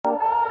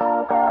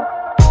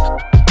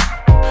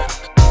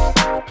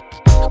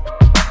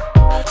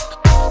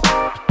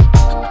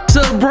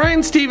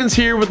Brian Stevens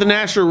here with the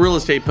National Real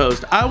Estate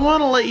Post. I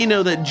want to let you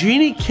know that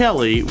Jeanne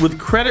Kelly with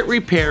Credit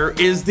Repair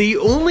is the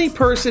only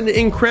person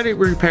in credit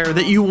repair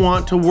that you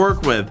want to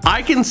work with.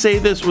 I can say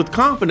this with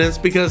confidence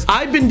because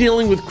I've been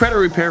dealing with credit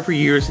repair for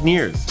years and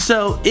years.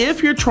 So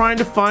if you're trying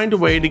to find a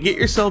way to get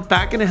yourself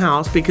back in a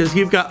house because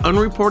you've got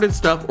unreported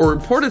stuff or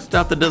reported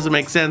stuff that doesn't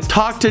make sense,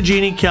 talk to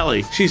Jeanne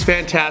Kelly. She's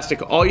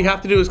fantastic. All you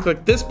have to do is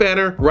click this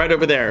banner right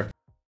over there.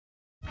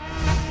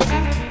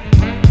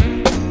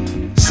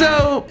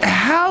 So,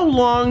 how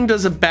long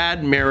does a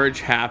bad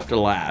marriage have to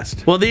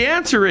last? Well, the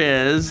answer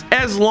is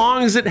as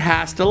long as it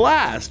has to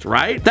last,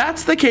 right?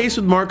 That's the case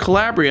with Mark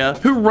Calabria,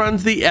 who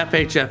runs the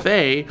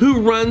FHFA,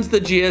 who runs the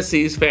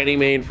GSEs Fannie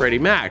Mae and Freddie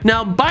Mac.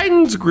 Now,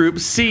 Biden's group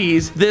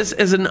sees this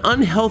as an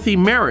unhealthy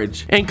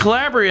marriage, and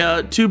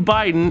Calabria to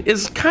Biden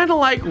is kind of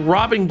like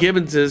Robin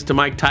Gibbons is to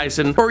Mike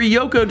Tyson, or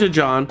Yoko to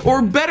John,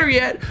 or better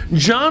yet,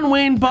 John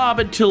Wayne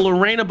Bobbitt to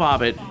Lorena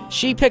Bobbitt.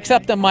 She picks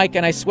up the mic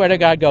and I swear to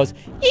God goes,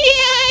 yeah.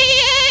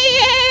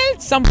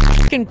 Some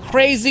fucking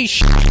crazy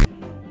shit.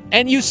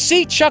 And you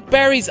see Chuck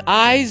Berry's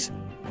eyes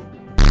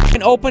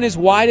fucking open as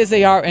wide as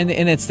they are, and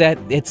it's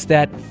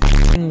that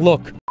fucking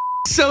look.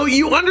 So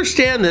you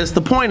understand this.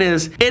 The point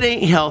is, it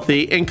ain't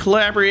healthy, and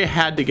Calabria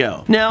had to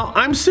go. Now,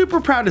 I'm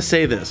super proud to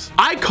say this.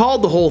 I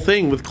called the whole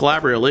thing with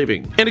Calabria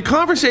leaving. In a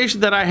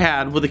conversation that I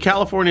had with the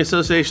California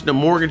Association of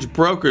Mortgage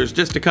Brokers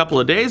just a couple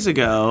of days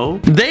ago,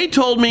 they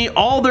told me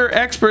all their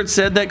experts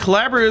said that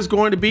Calabria is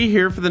going to be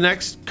here for the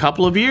next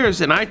couple of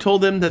years, and I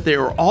told them that they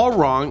were all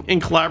wrong and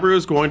Calabria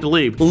was going to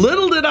leave.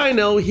 Little did I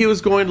know he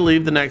was going to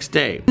leave the next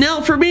day. Now,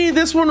 for me,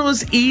 this one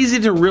was easy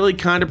to really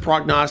kind of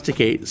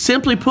prognosticate.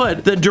 Simply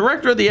put, the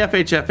director of the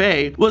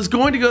FHFA was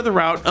going to go the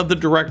route of the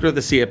director of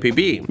the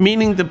CFPB,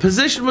 meaning the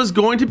position was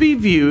going to be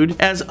viewed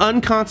as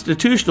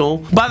unconstitutional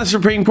by the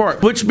Supreme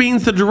Court, which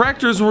means the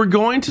directors were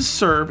going to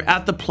serve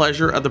at the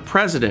pleasure of the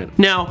president.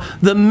 Now,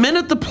 the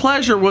minute the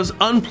pleasure was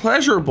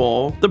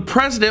unpleasurable, the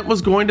president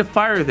was going to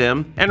fire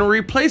them and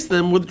replace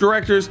them with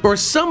directors or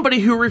somebody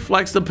who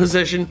reflects the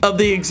position of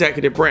the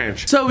executive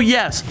branch. So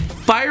yes,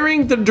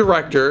 firing the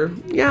director,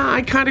 yeah,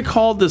 I kind of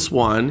called this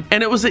one,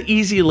 and it was an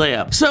easy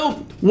layup.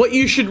 So what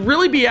you should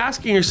really be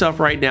asking yourself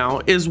right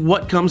now is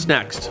what comes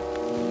next.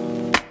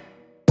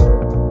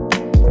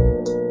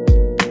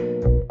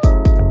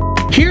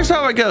 Here's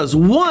how it goes.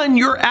 One,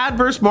 your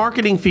adverse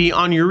marketing fee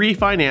on your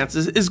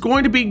refinances is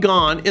going to be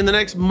gone in the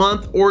next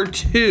month or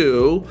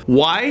two.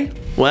 Why?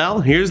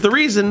 Well, here's the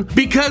reason.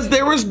 Because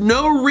there was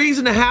no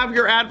reason to have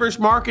your adverse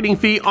marketing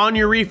fee on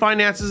your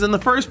refinances in the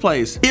first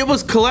place. It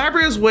was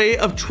Calabria's way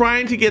of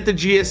trying to get the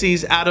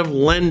GSEs out of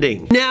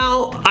lending.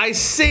 Now, I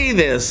say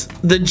this,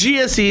 the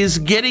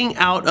GSEs getting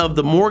out of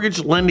the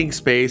mortgage lending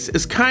space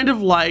is kind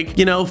of like,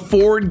 you know,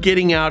 Ford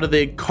getting out of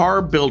the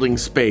car building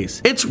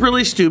space. It's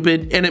really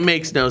stupid and it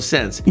makes no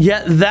sense.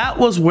 Yet that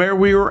was where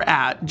we were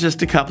at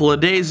just a couple of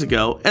days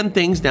ago, and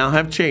things now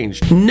have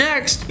changed.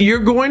 Next, you're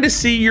going to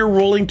see your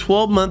rolling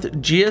 12-month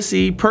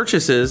GSE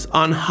purchases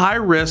on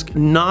high-risk,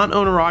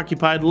 non-owner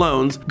occupied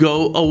loans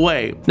go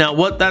away. Now,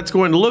 what that's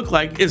going to look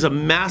like is a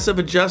massive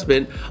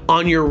adjustment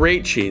on your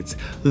rate sheets.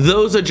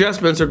 Those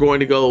adjustments are going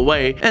to go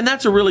away, and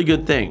that's a really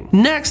good thing.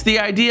 Next, the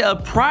idea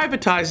of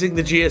privatizing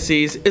the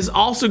GSEs is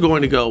also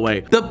going to go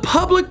away. The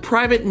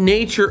public-private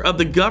nature of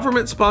the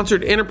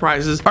government-sponsored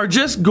enterprises are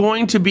just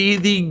going to be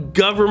the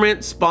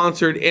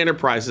government-sponsored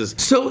enterprises.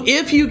 So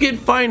if you get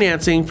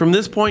financing from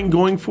this point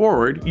going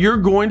forward, you're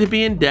going to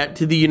be in debt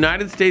to the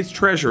United States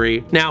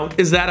Treasury. Now,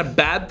 is that a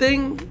bad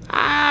thing?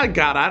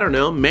 God, I don't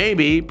know,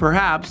 maybe,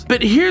 perhaps.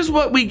 But here's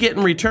what we get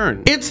in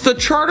return. It's the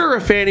charter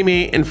of Fannie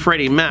Mae and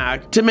Freddie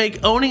Mac to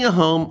make owning a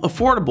home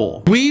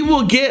affordable. We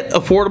will get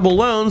affordable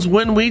loans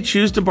when we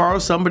choose to borrow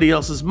somebody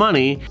else's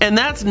money, and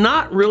that's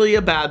not really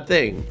a bad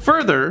thing.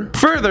 Further,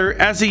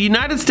 as the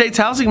United States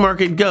housing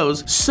market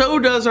goes, so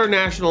does our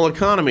national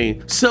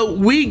economy. So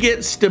we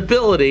get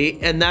stability,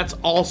 and that's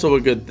also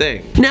a good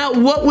thing. Now,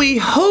 what we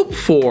hope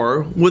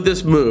for with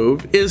this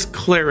move is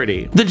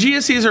clarity. The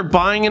GSEs are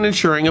buying and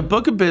insuring a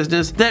book of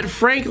business that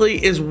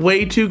frankly is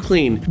way too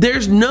clean.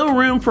 There's no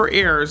room for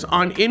errors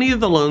on any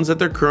of the loans that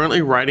they're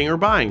currently writing or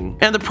buying.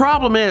 And the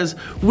problem is,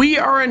 we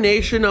are a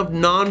nation of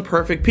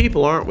non-perfect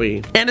people, aren't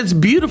we? And it's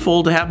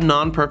beautiful to have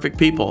non-perfect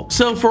people.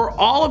 So for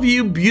all of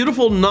you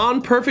beautiful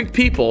non-perfect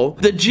people,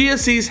 the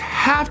GSEs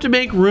have to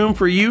make room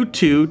for you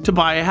two to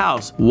buy a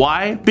house.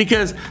 Why?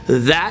 Because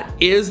that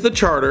is the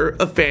charter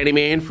of Fannie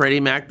Mae and Freddie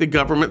Mac, the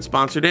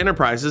government-sponsored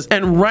enterprises,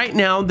 and right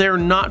now they're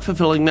not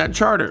fulfilling that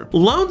charter.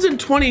 Loans in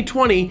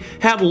 2020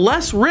 have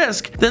less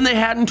risk than they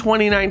had in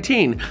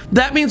 2019.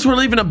 That means we're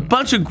leaving a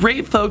bunch of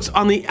great folks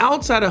on the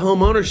outside of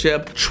home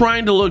ownership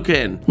trying to look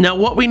in. Now,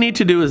 what we need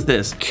to do is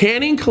this.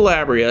 Canning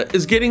Calabria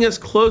is getting us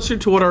closer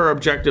to what our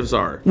objectives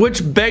are,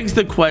 which begs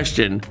the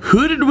question,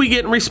 who did we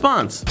get in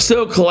response?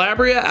 So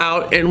Calabria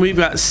out, and we've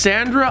got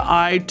Sandra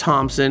I.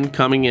 Thompson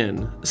coming in.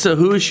 in. So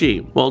who is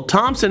she? Well,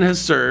 Thompson has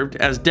served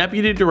as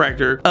Deputy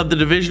Director of the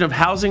Division of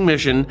Housing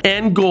Mission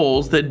and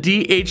Goals, the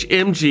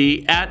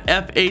DHMG, at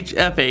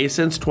FHFA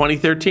since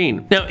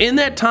 2013. Now, in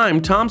that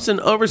time, Thompson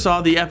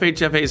oversaw the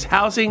FHFA's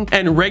housing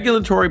and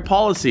regulatory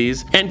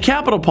policies and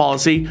capital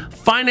policy,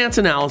 finance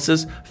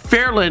analysis,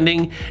 fair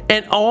lending,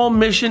 and all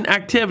mission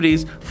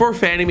activities for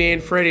Fannie Mae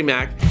and Freddie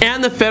Mac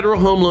and the Federal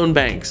Home Loan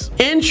Banks.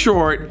 In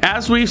short,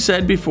 as we've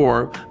said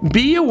before,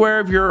 be aware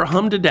of your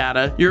HMDA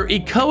data, your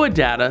ECOA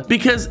data,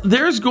 because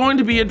there's going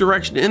to be a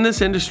direction in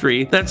this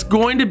industry that's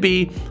going to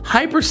be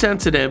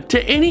hypersensitive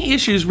to any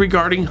issues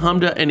regarding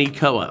HMDA and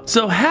ECOA.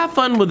 So have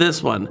fun with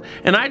this one,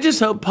 and I just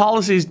hope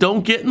policies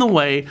don't get in the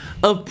way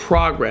of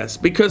progress,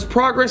 because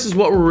progress is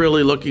what we're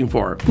really looking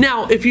for.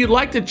 Now, if you'd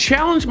like to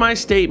challenge my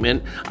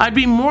statement, I'd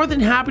be more than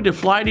happy to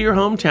fly to your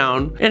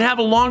hometown and have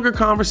a longer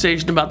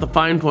conversation about the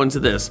fine points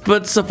of this.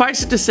 But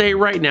suffice it to say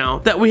right now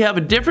that we have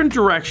a different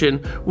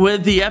direction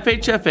with the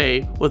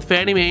FHFA, with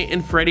Fannie Mae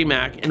and Freddie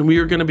Mac, and we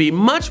are going to be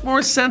much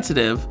more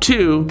sensitive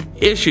to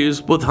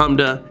issues with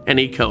HMDA and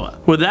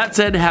ECOA. With that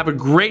said, have a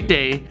great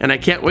day, and I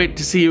can't wait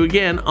to see you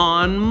again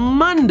on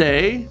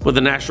Monday with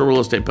the National Real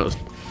Estate Post.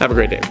 Have a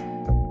great day.